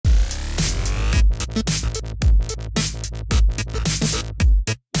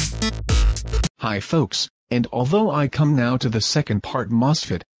Hi folks, and although I come now to the second part,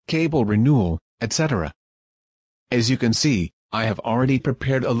 MOSFET, cable renewal, etc. As you can see, I have already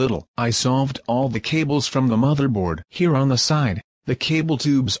prepared a little. I solved all the cables from the motherboard. Here on the side, the cable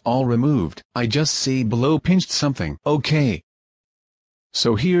tubes all removed. I just see below pinched something. Okay.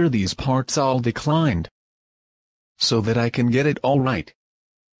 So here these parts all declined. So that I can get it all right.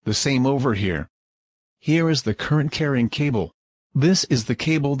 The same over here. Here is the current carrying cable. This is the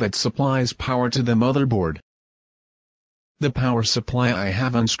cable that supplies power to the motherboard. The power supply I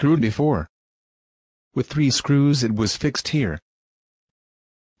have unscrewed before. With 3 screws it was fixed here.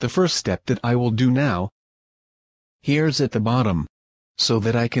 The first step that I will do now, here's at the bottom. So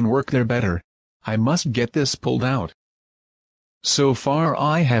that I can work there better, I must get this pulled out. So far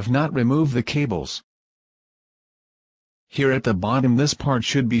I have not removed the cables. Here at the bottom this part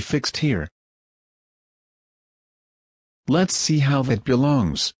should be fixed here. Let's see how that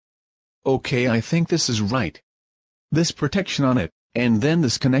belongs. Okay, I think this is right. This protection on it, and then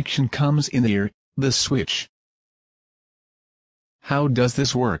this connection comes in here, the switch. How does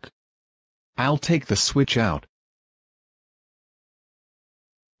this work? I'll take the switch out.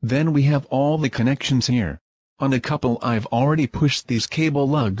 Then we have all the connections here. On a couple I've already pushed these cable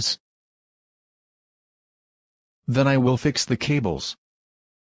lugs. Then I will fix the cables.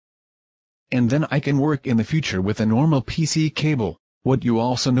 And then I can work in the future with a normal PC cable, what you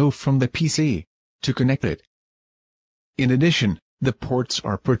also know from the PC, to connect it. In addition, the ports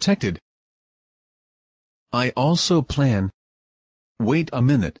are protected. I also plan... Wait a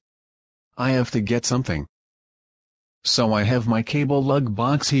minute. I have to get something. So I have my cable lug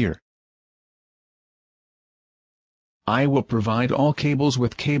box here. I will provide all cables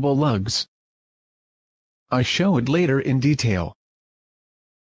with cable lugs. I show it later in detail.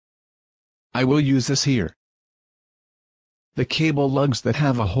 I will use this here. The cable lugs that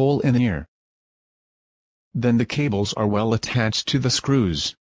have a hole in here. Then the cables are well attached to the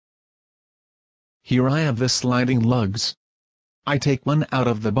screws. Here I have the sliding lugs. I take one out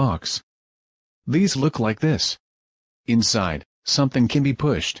of the box. These look like this. Inside, something can be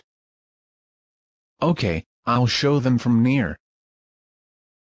pushed. Okay, I'll show them from near.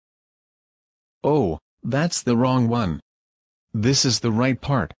 Oh, that's the wrong one. This is the right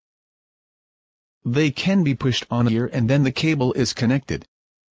part. They can be pushed on here and then the cable is connected.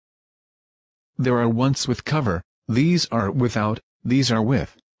 There are ones with cover, these are without, these are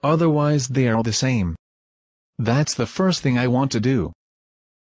with, otherwise they are the same. That's the first thing I want to do.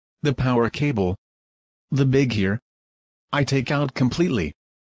 The power cable. The big here. I take out completely.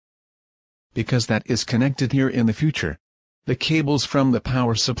 Because that is connected here in the future. The cables from the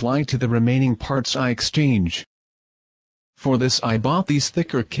power supply to the remaining parts I exchange. For this I bought these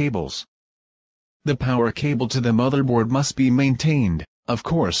thicker cables. The power cable to the motherboard must be maintained, of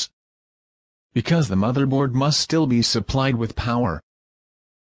course. Because the motherboard must still be supplied with power.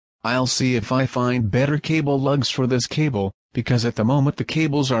 I'll see if I find better cable lugs for this cable, because at the moment the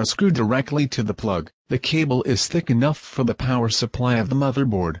cables are screwed directly to the plug. The cable is thick enough for the power supply of the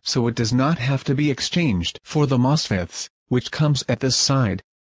motherboard, so it does not have to be exchanged. For the Mosfets, which comes at this side,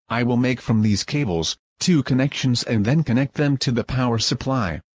 I will make from these cables 2 connections and then connect them to the power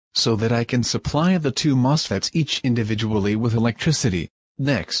supply, so that I can supply the 2 Mosfets each individually with electricity.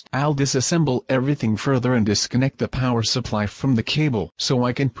 Next, I'll disassemble everything further and disconnect the power supply from the cable so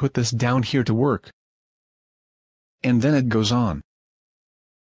I can put this down here to work. And then it goes on.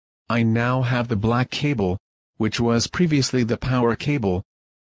 I now have the black cable, which was previously the power cable,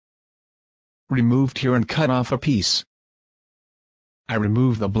 removed here and cut off a piece. I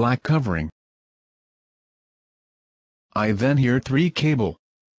remove the black covering. I then here 3 cable,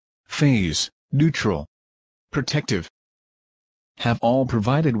 phase, neutral, protective, have all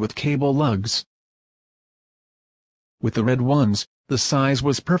provided with cable lugs. With the red ones, the size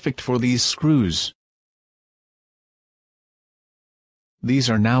was perfect for these screws.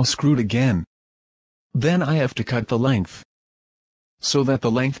 These are now screwed again. Then I have to cut the length. So that the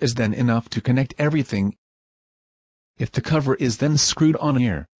length is then enough to connect everything. If the cover is then screwed on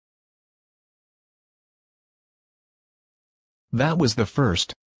here. That was the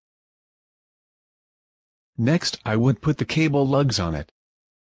first. Next I would put the cable lugs on it.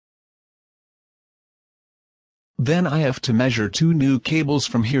 Then I have to measure 2 new cables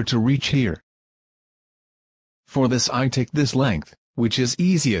from here to reach here. For this I take this length, which is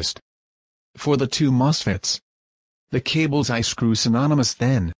easiest. For the 2 Mosfets, the cables I screw synonymous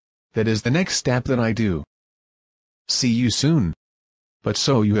then. That is the next step that I do. See you soon. But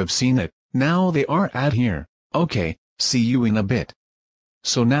so you have seen it, now they are at here. Okay, see you in a bit.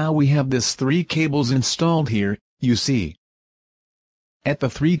 So now we have this 3 cables installed here, you see. At the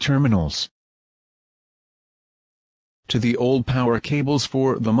 3 terminals. To the old power cables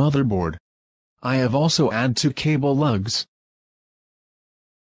for the motherboard. I have also added 2 cable lugs.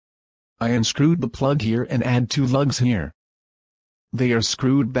 I unscrewed the plug here and add 2 lugs here. They are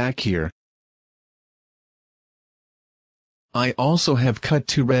screwed back here. I also have cut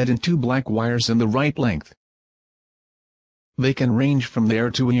 2 red and 2 black wires in the right length. They can range from there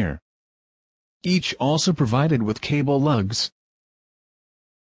to here. Each also provided with cable lugs.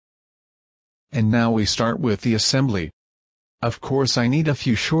 And now we start with the assembly. Of course I need a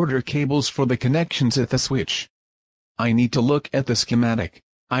few shorter cables for the connections at the switch. I need to look at the schematic.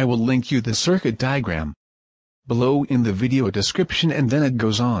 I will link you the circuit diagram below in the video description, and then it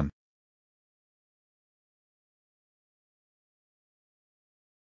goes on.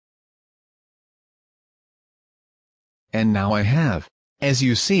 And now I have, as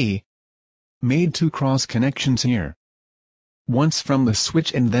you see, made 2 cross connections here. Once from the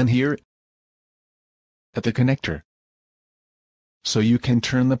switch and then here at the connector. So you can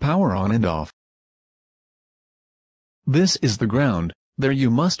turn the power on and off. This is the ground. There you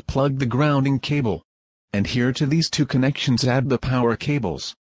must plug the grounding cable. And here to these 2 connections add the power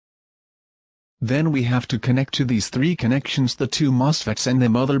cables. Then we have to connect to these 3 connections the 2 Mosfets and the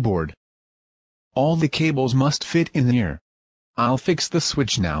motherboard. All the cables must fit in here. I'll fix the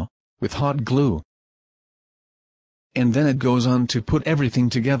switch now, with hot glue. And then it goes on to put everything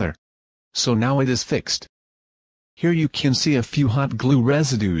together. So now it is fixed. Here you can see a few hot glue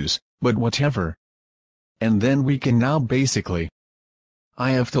residues, but whatever. And then we can now basically.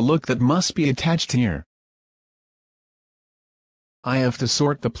 I have to look that must be attached here. I have to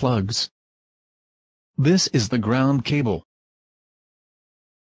sort the plugs. This is the ground cable.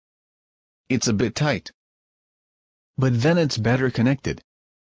 It's a bit tight. But then it's better connected.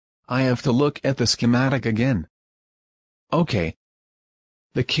 I have to look at the schematic again. Okay.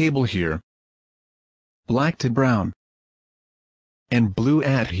 The cable here. Black to brown. And blue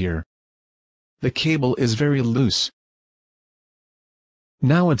at here. The cable is very loose.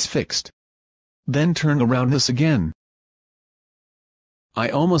 Now it's fixed. Then turn around this again. I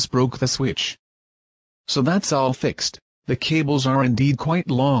almost broke the switch. So that's all fixed. The cables are indeed quite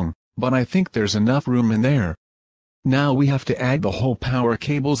long, but I think there's enough room in there. Now we have to add the whole power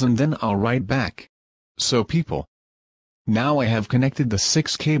cables and then I'll write back. So people. Now I have connected the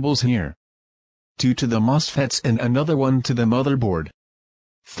 6 cables here. 2 to the Mosfets and another one to the motherboard.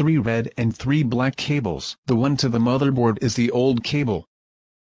 3 red and 3 black cables. The one to the motherboard is the old cable.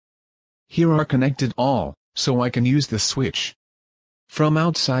 Here are connected all, so I can use the switch. From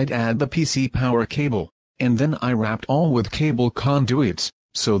outside add the PC power cable, and then I wrapped all with cable conduits,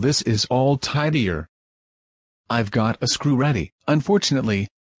 so this is all tidier. I've got a screw ready. Unfortunately,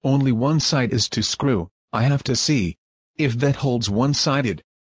 only one side is to screw. I have to see if that holds one-sided.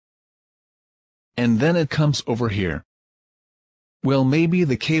 And then it comes over here. Well, maybe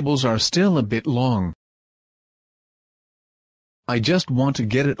the cables are still a bit long. I just want to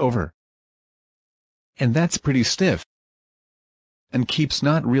get it over. And that's pretty stiff. And keeps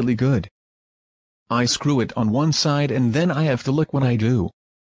not really good. I screw it on one side and then I have to look what I do.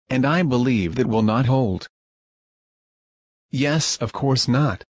 And I believe that will not hold. Yes, of course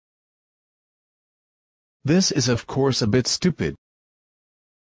not. This is of course a bit stupid.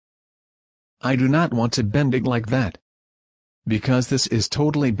 I do not want to bend it like that. Because this is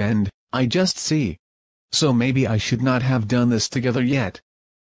totally bend, I just see. So maybe I should not have done this together yet.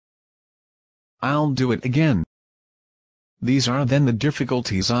 I'll do it again. These are then the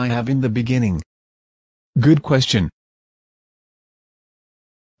difficulties I have in the beginning. Good question.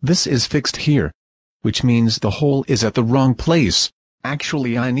 This is fixed here. Which means the hole is at the wrong place.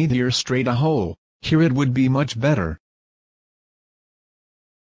 Actually I need here straight a hole. Here it would be much better.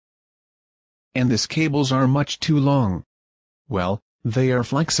 And these cables are much too long. Well, they are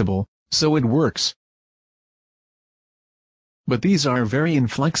flexible, so it works. But these are very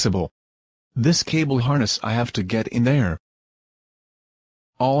inflexible. This cable harness I have to get in there.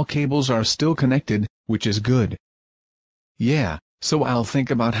 All cables are still connected, which is good. Yeah, so I'll think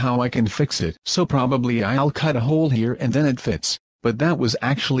about how I can fix it. So probably I'll cut a hole here and then it fits. But that was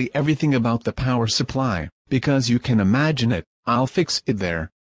actually everything about the power supply, because you can imagine it. I'll fix it there.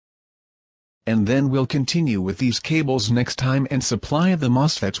 And then we'll continue with these cables next time and supply the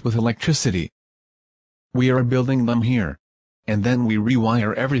Mosfets with electricity. We are building them here. And then we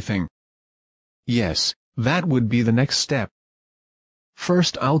rewire everything. Yes, that would be the next step.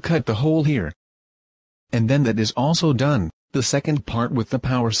 First I'll cut the hole here. And then that is also done, the second part with the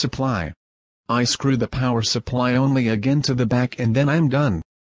power supply. I screw the power supply only again to the back and then I'm done.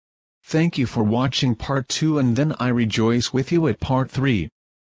 Thank you for watching part 2 and then I rejoice with you at part 3.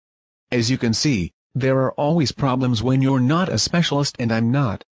 As you can see, there are always problems when you're not a specialist and I'm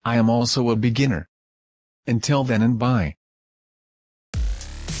not, I am also a beginner. Until then and bye.